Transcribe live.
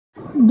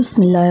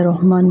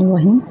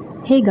Bismillahirrahmanirrahim.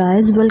 Hey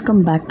guys,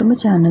 welcome back to my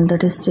channel,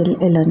 that is still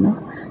Elena.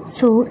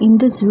 So in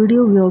this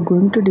video we are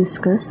going to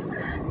discuss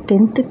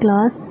 10th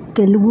class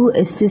Telugu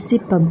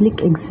SSC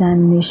public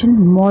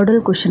examination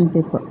model question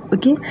paper.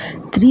 Okay,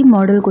 3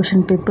 model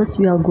question papers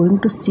we are going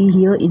to see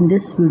here in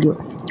this video.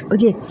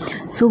 Okay,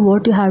 so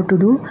what you have to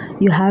do,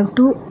 you have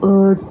to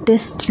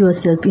test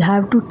yourself. You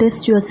have to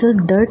test yourself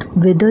that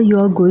whether you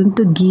are going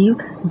to give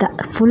the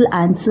full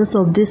answers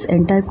of this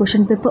entire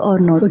question paper or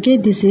not. Okay,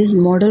 this is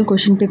model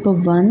question paper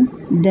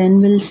 1,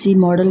 then we'll see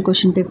model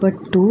question paper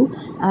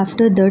 2,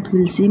 after that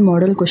we'll see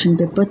model question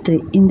paper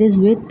 3. In this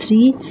way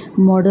 3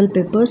 model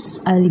papers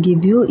I'll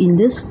give you in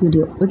this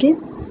video. Okay,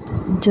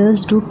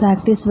 just do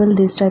practice well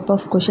this type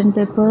of question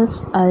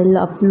papers. I'll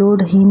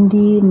upload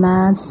Hindi,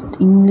 maths,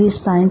 English,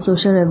 science,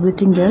 social,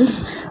 everything else.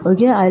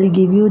 Okay, I'll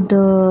give you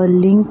the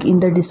link in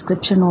the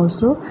description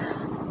also,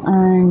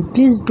 and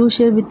please do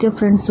share with your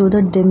friends so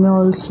that they may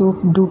also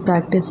do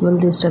practice well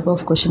this type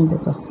of question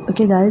papers.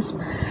 Okay guys,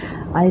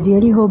 I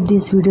really hope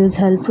this video is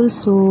helpful,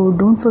 so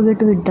don't forget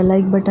to hit the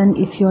like button.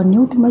 If you are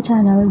new to my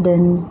channel,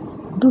 then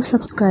do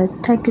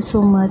subscribe. Thank you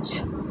so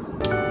much.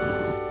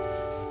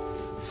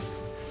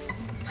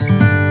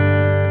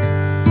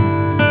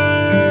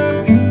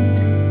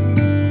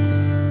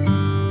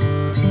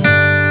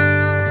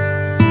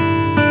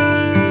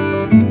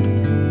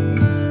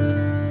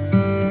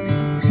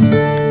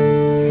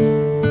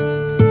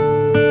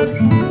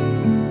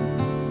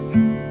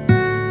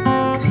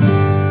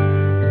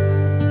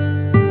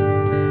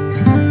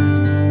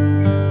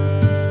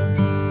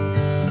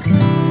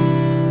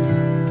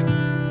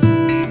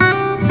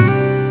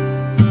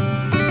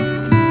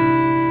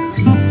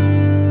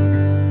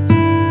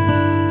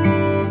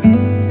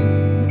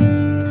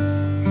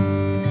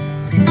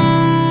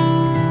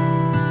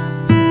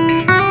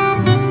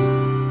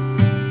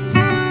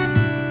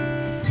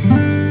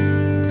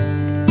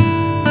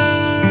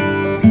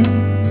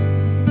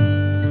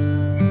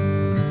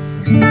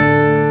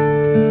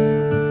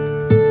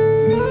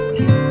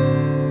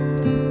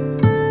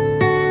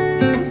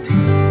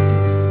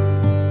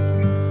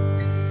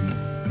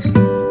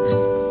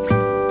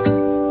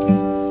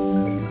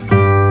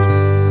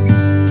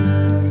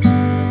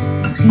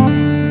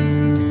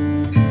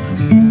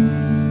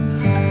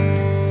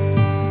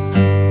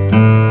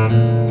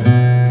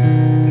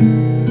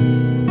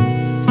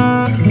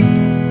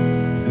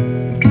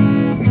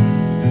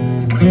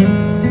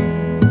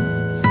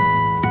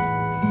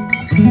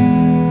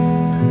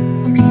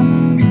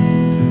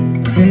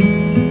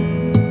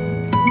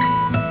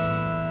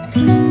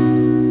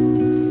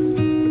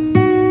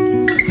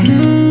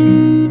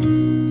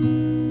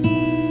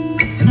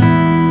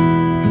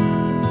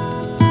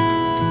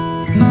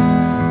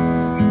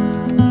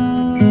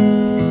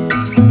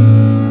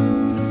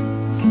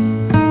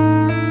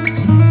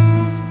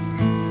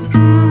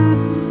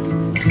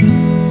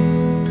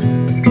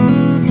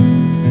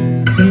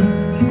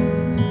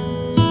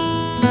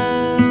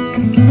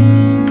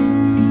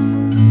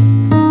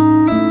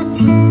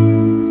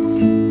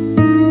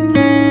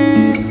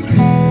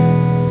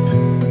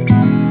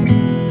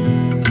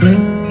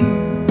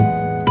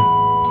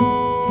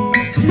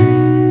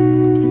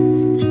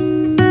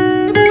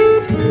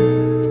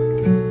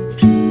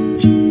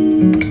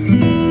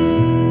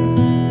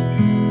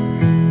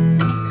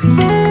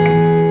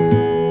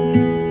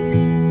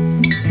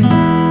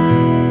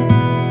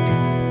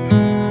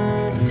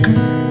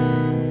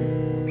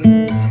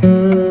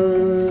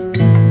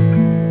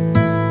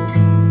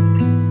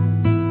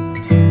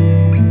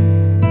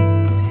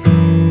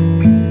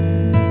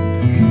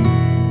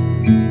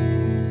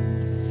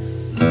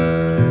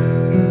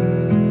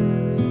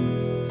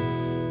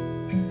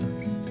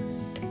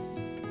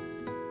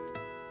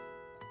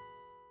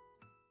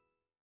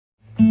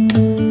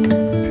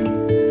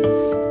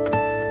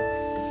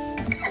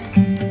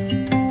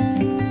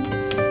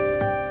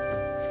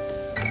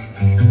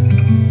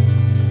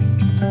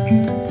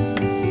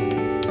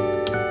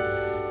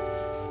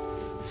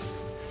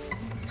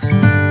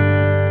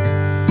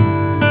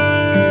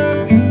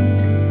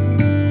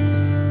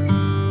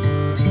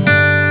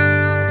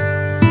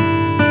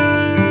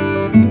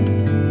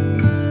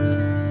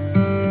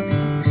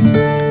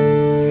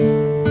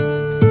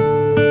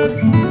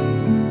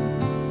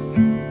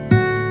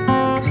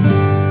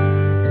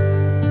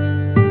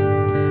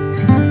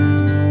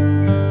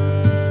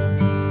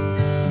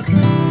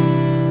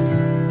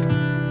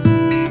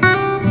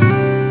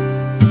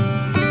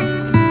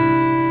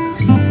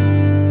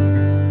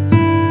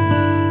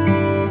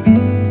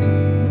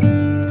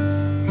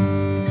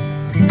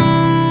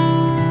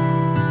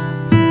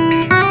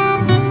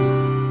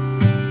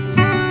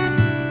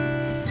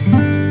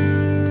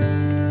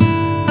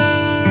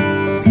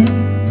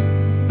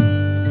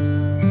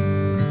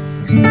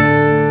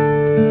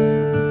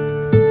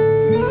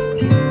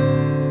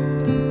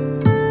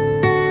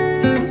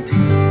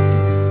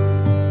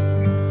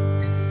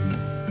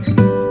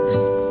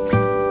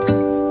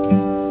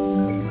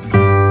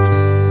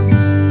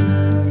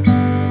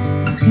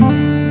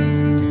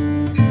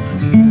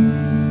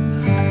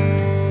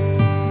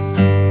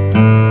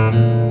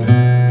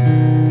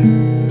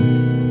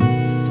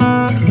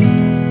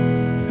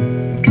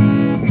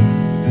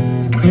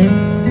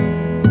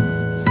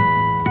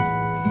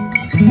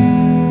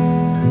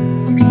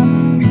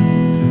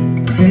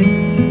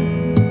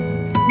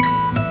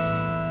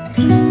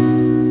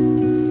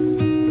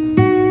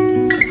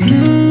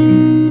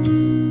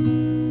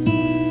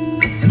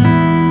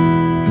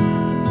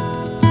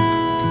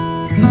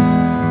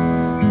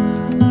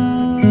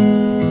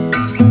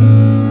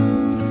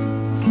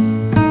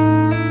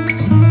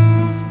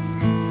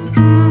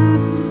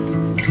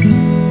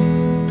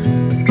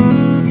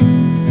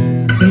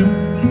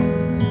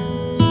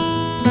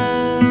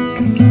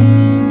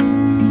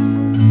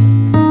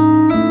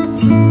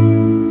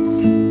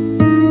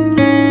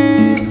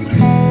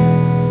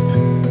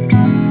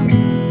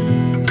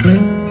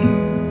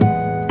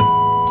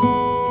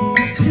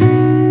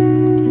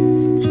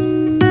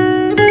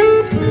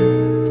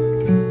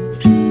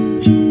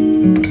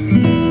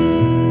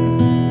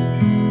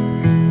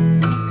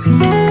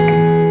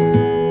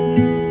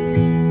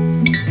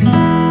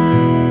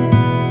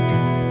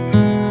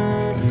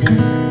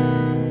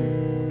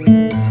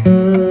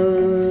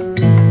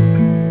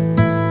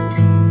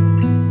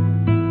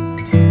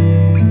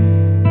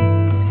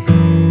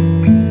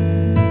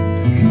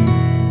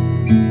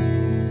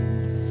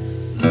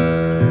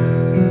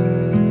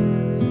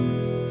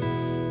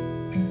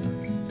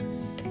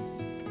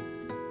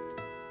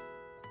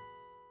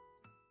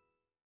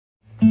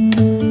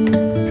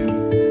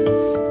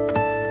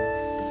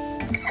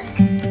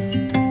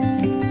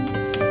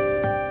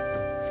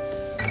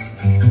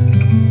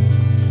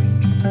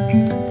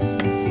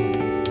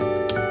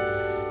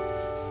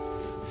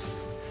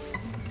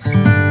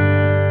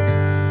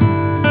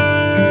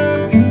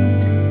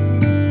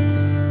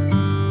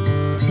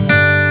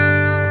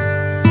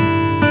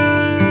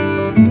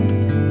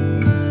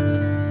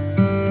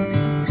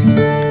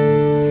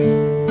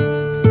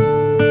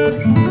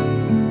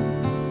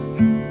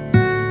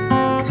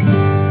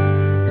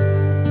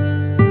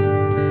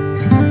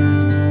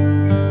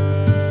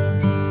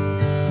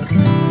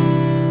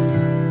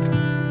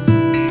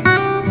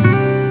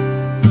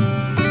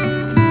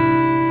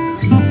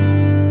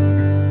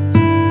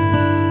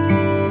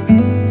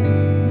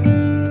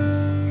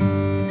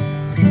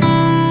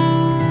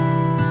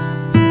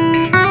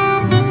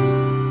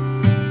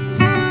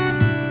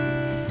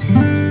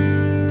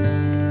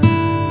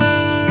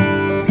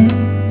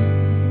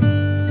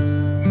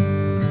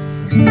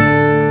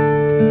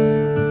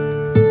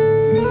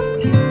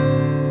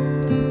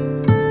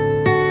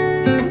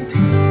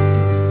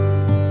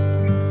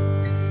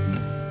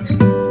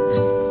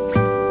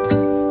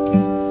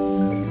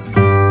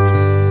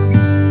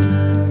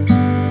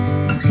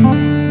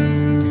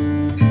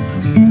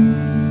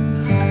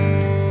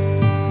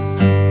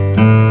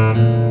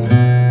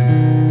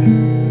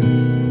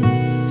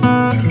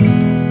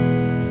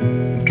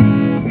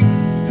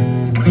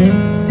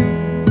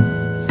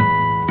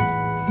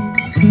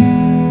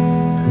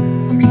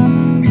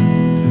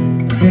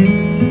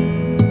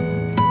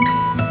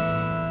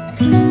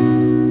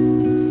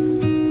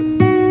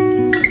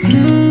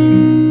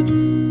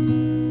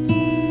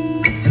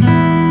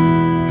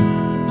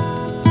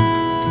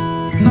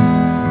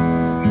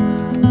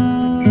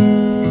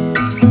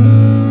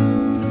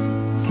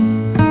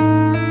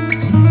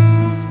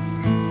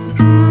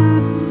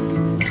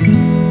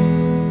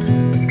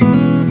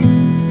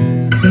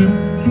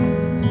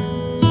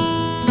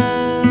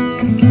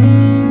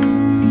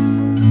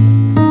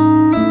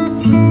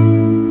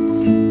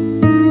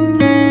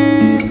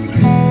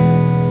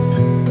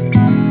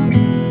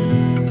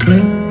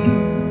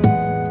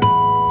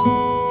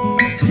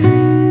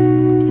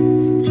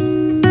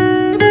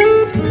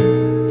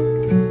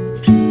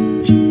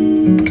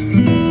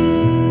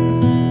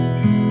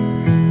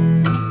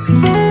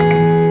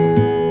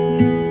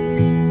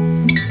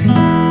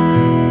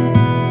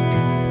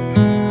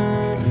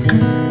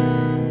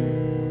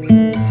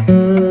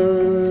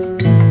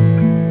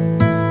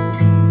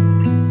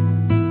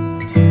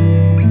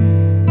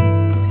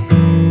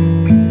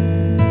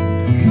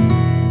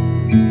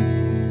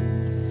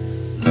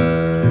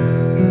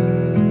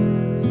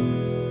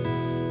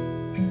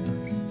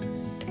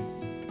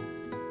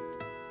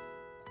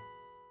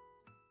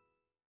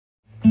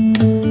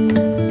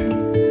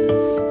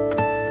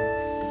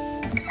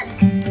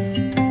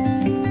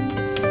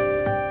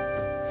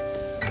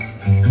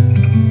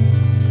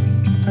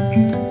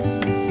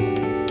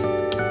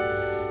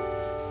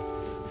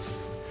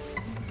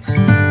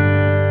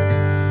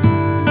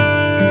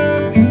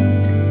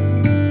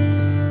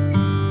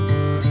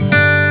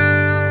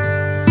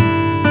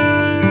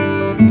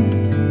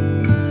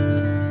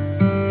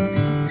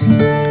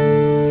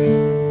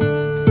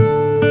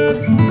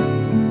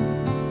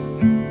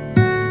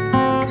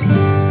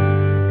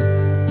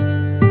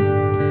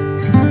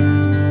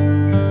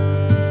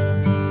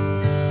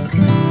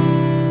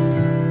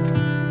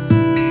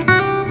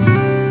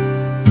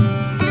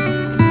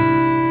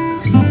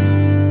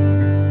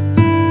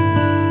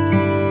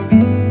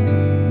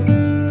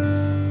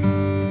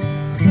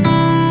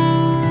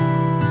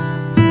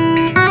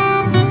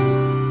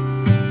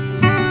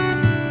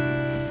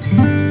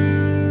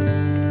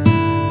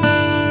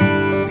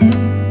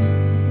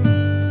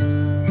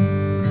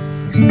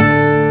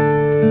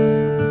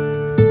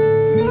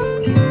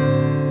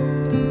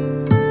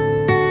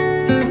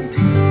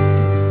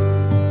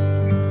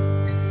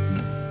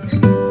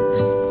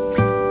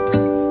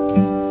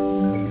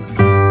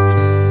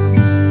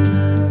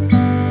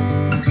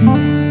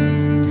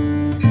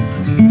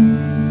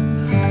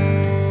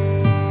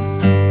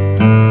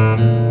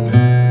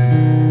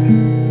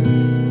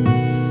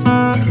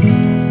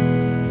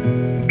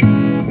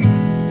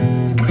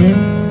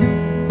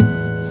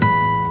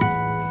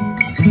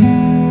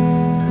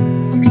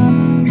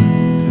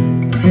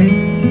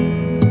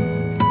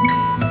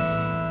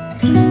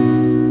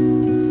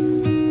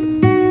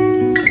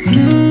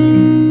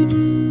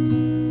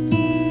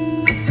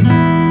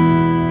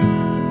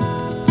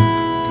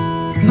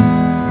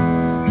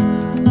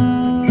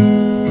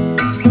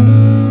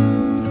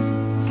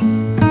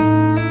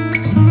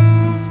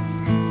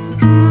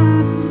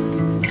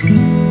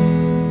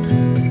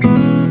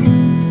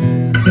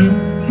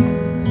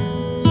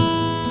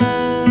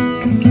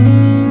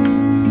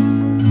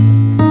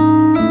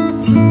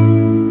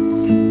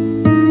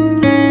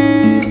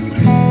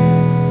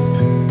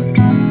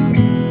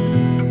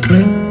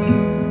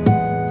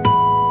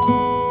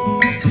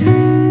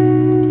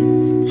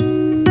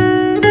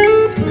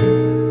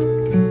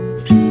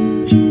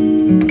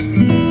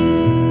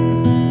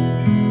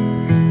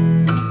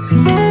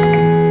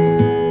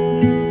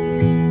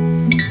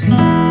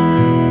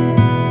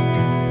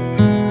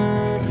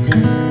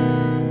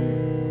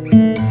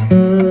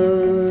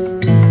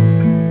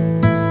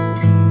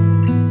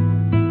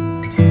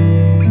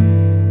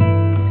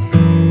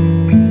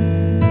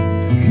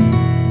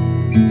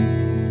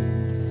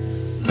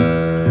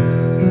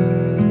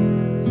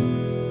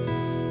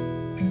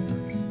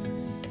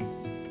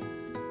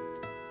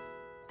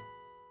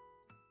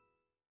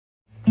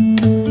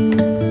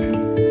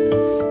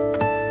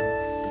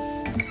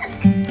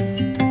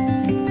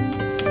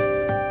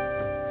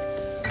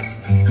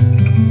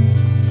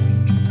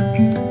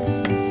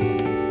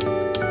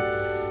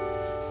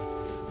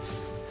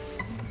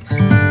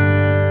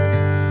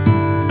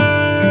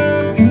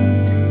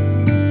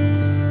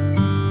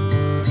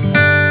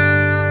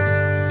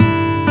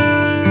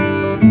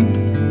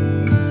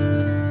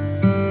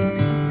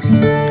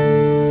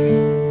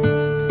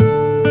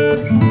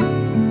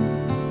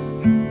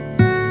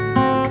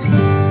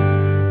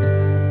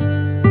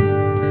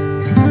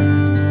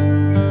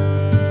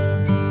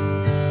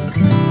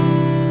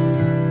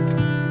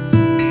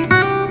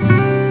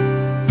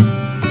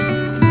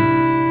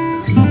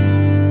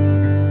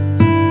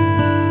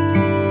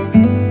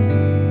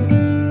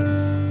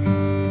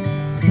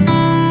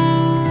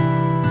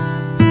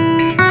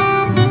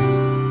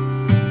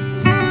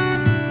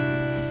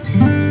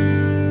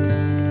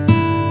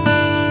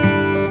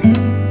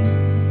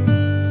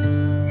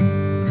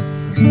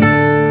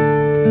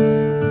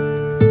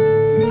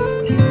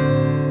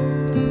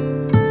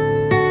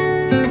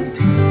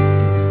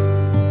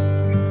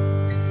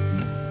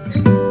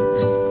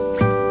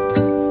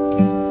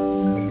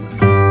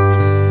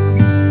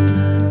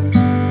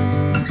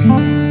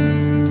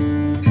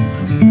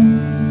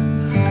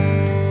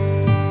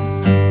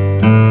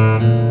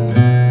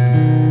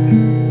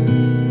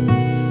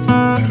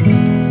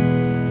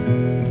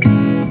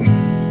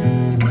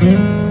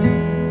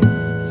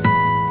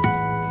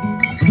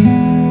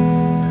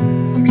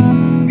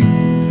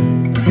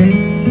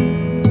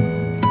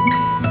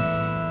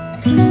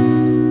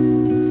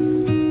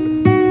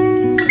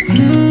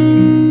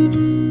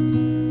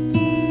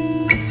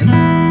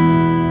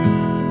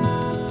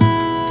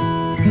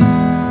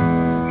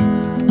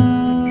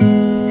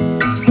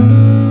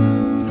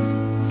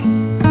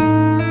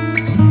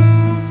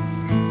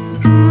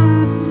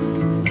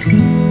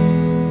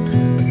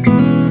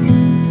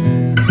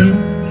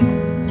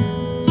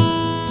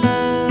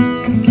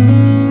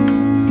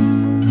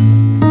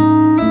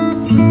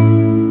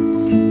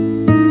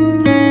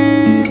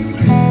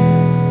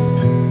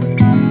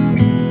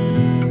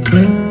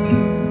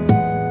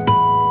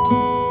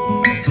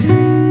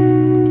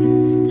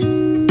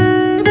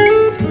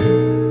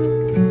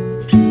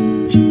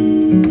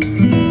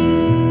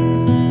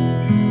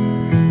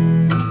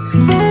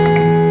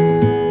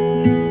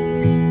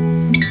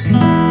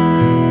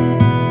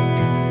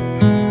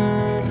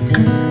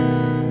 you.